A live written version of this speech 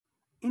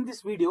In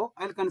this video,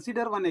 I'll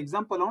consider one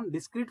example on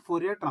discrete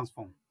Fourier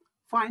transform.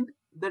 Find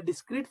the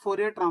discrete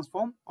Fourier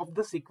transform of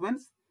the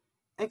sequence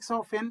x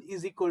of n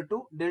is equal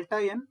to delta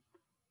n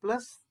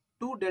plus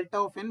 2 delta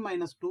of n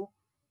minus 2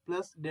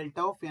 plus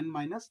delta of n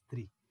minus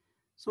 3.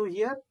 So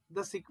here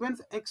the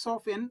sequence x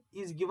of n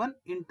is given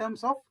in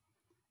terms of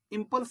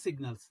impulse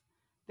signals.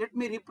 Let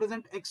me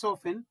represent x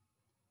of n.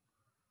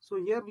 So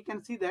here we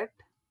can see that.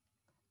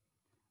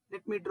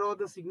 Let me draw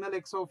the signal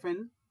x of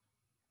n.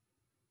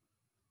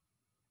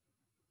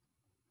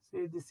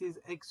 Say this is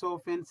x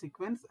of n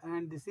sequence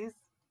and this is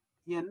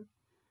n.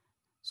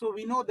 So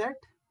we know that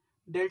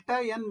delta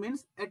n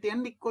means at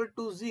n equal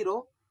to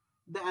 0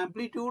 the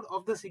amplitude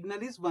of the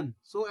signal is 1.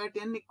 So at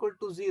n equal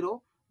to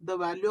 0 the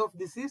value of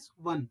this is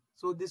 1.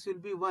 So this will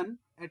be 1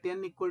 at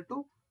n equal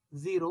to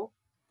 0.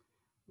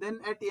 Then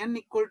at n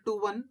equal to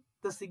 1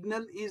 the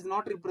signal is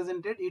not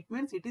represented, it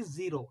means it is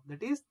 0.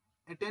 That is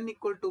at n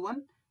equal to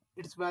 1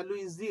 its value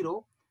is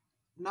 0.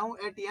 Now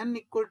at n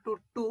equal to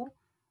 2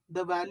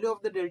 the value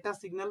of the delta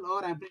signal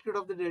or amplitude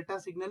of the delta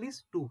signal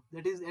is 2.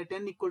 That is at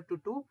n equal to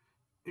 2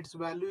 its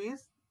value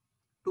is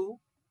 2.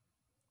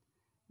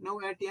 Now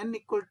at n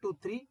equal to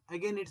 3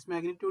 again its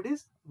magnitude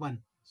is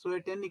 1. So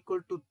at n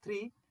equal to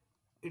 3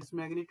 its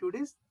magnitude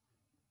is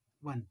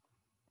 1.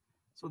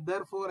 So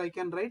therefore I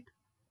can write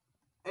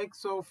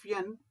x of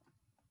n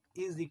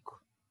is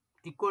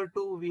equal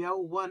to, we have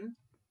 1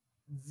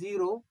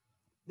 0,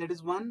 that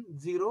is 1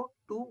 0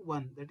 2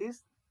 1, that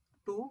is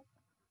 2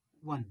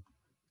 1.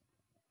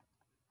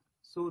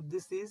 So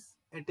this is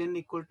at n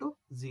equal to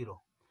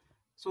 0.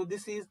 So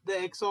this is the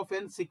x of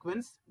n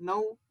sequence.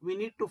 Now we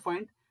need to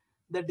find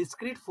the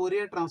discrete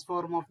Fourier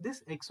transform of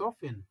this x of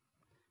n.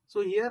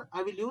 So here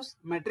I will use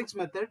matrix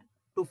method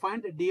to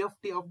find the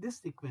DFT of this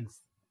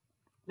sequence.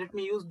 Let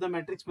me use the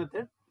matrix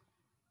method.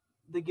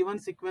 The given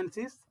sequence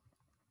is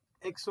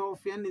x of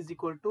n is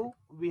equal to,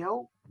 we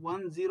have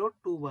 1 0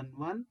 2 1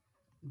 1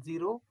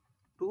 0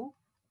 2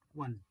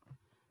 1.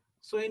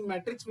 So in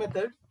matrix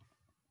method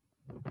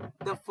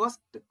the first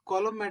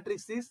column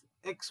matrix is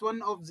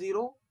x1 of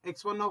 0,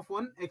 x1 of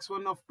 1,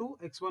 x1 of 2,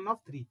 x1 of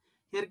 3.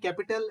 Here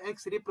capital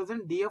X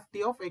represent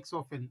DFT of x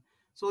of n.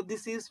 So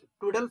this is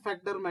twiddle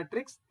factor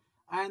matrix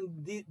and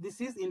this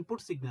is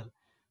input signal.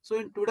 So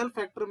in twiddle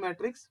factor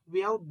matrix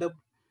we have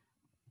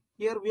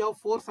here we have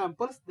 4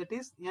 samples, that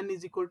is n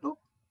is equal to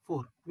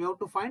 4. We have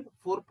to find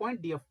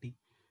 4-point DFT.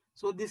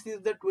 So this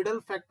is the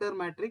twiddle factor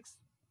matrix.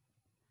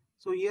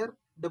 So here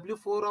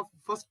W4 of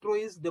first row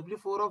is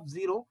W4 of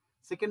 0,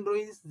 second row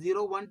is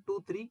 0 1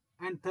 2 3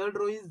 and third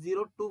row is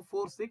 0 2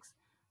 4 6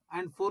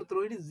 and fourth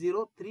row is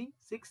 0 3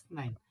 6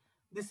 9.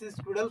 This is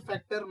twiddle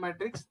factor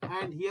matrix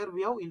and here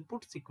we have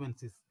input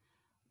sequences.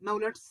 Now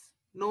let's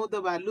know the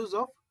values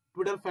of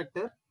twiddle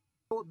factor.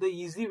 So the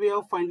easy way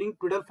of finding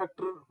twiddle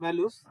factor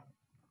values.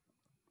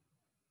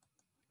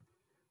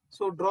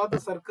 So draw the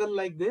circle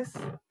like this.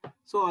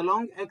 So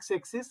along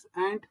x-axis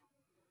and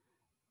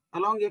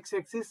along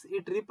x-axis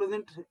it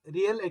represents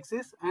real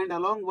axis and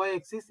along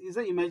y-axis is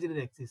a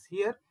imaginary axis.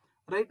 Here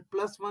write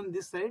 +1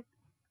 this side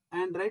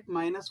and write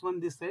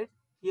 -1 this side.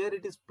 Here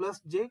it is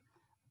plus j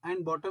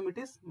and bottom it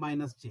is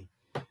minus j.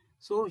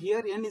 So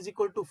here n is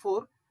equal to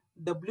 4.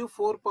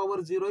 W4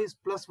 power 0 is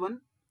 +1.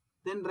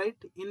 Then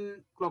write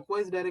in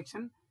clockwise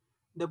direction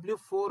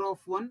W4 of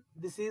 1.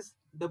 This is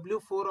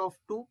W4 of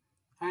 2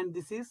 and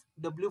this is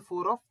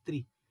W4 of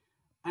 3.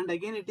 And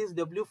again it is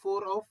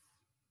W4 of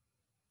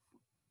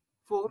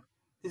 4.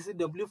 This is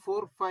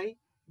W4 5.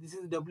 This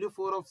is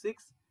W4 of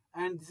 6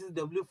 and this is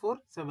W4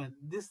 7.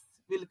 This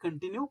will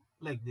continue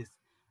like this.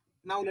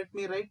 Now let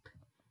me write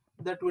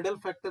the twiddle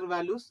factor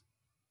values.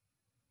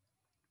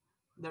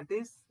 That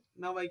is,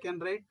 now I can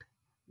write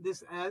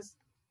this as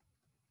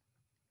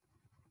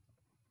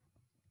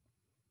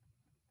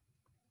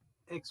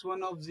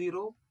x1 of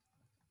 0,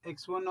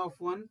 x1 of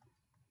 1,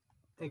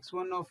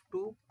 x1 of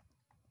 2,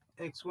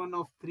 x1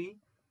 of 3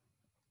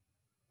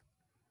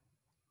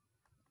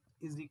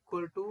 is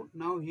equal to,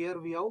 now here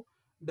we have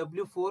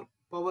W4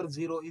 power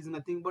 0 is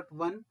nothing but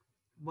 1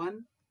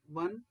 1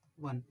 1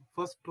 1.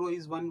 First row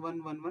is 1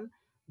 1 1 1.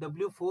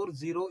 W4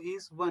 0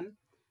 is 1.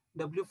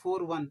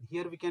 W4 1,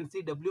 here we can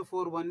see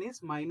W4 1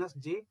 is minus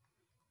j.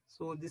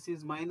 So this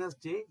is minus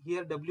j.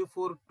 Here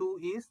W4 2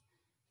 is,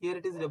 here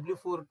it is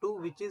W4 2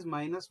 which is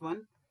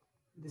 -1.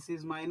 This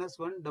is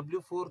 -1.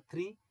 W4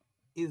 3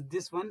 is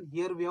this one.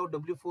 Here we have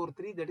W4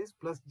 3, that is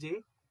plus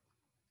j.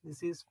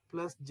 This is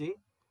plus j.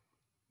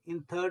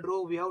 In third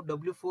row we have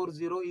W4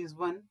 0 is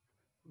 1.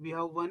 We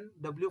have 1.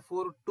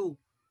 W4 2.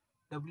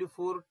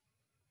 W4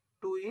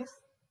 2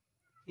 is,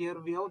 here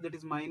we have, that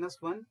is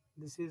 -1.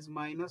 This is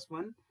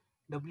 -1.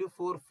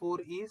 W4 4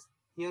 is,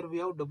 here we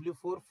have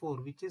W4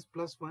 4 which is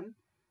 +1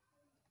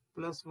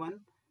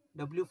 +1.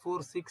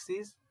 W4 6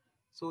 is,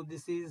 so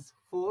this is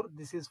 4,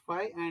 this is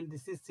 5 and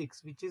this is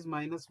 6 which is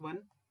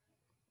 -1.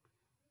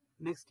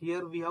 Next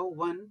here we have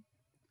 1.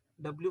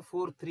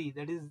 W4 3,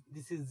 that is,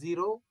 this is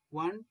 0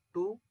 1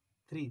 2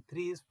 3.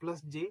 3 is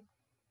plus j.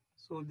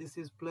 So this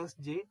is plus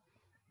j.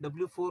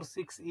 W4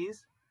 6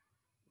 is,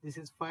 this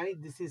is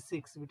 5, this is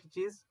 6 which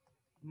is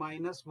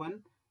minus 1,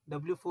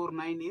 W4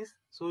 9 is,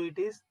 so it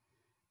is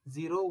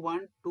 0,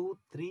 1, 2,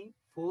 3,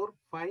 4,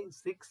 5,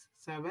 6,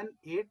 7,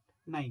 8,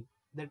 9,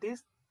 that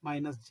is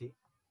minus j.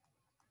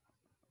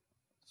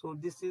 So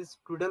this is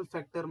Prudel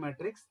factor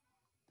matrix,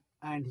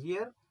 and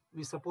here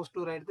we supposed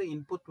to write the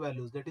input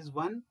values, that is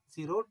 1,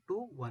 0,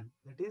 2, 1,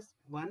 that is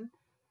 1,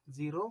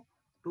 0,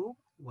 2,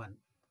 1.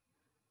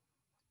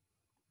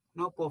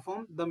 Now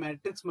perform the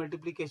matrix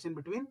multiplication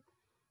between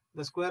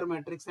the square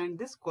matrix and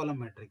this column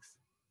matrix.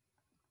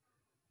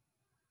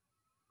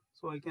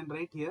 So I can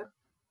write here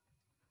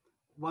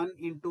 1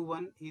 into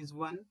 1 is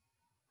 1,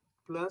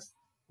 plus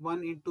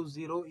 1 into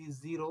 0 is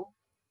 0,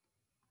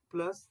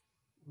 plus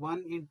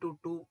 1 into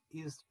 2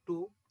 is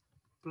 2,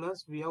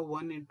 plus we have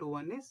 1 into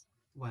 1 is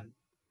 1.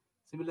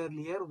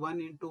 Similarly here 1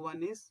 into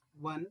 1 is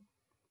 1,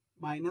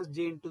 minus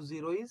j into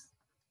 0 is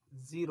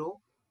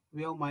 0.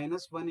 We have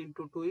minus 1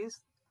 into 2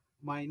 is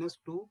minus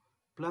 2,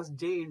 plus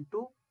j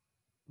into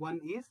 1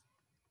 is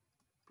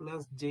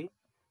plus j.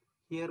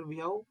 Here we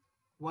have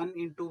 1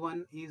 into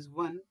 1 is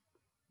 1,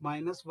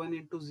 minus 1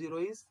 into 0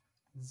 is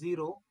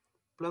 0,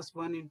 plus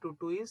 1 into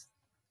 2 is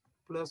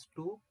plus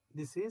 2.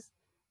 This is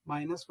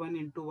minus 1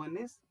 into 1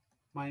 is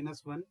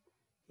minus 1.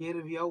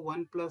 Here we have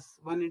 1 plus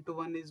 1 into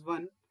 1 is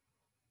 1,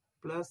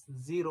 plus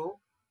 0.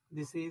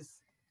 This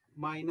is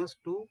minus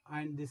 2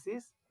 and this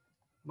is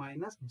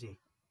minus j.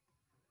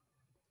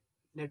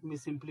 Let me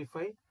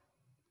simplify.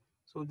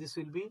 So this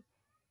will be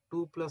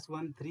 2 plus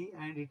 1 3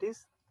 and it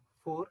is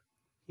 4.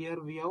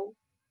 Here we have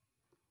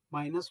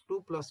minus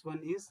 2 plus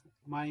 1 is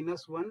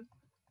minus 1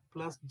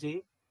 plus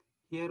j.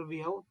 Here we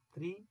have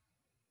 3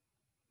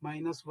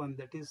 minus 1,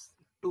 that is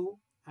 2,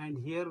 and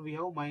here we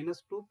have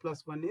minus 2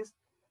 plus 1 is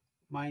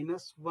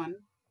minus 1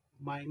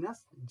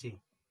 minus j.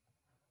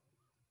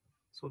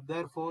 So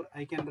therefore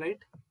I can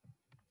write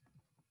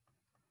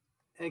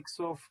x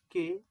of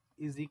k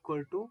is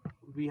equal to,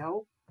 we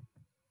have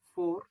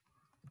 4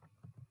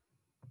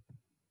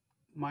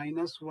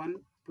 minus 1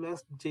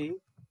 plus j,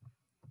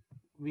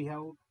 we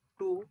have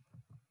 2,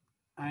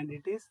 and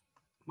it is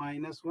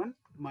minus 1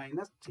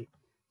 minus j.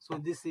 So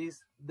this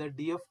is the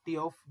DFT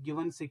of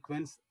given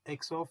sequence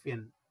x of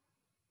n.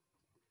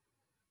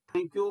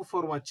 Thank you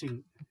for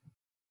watching.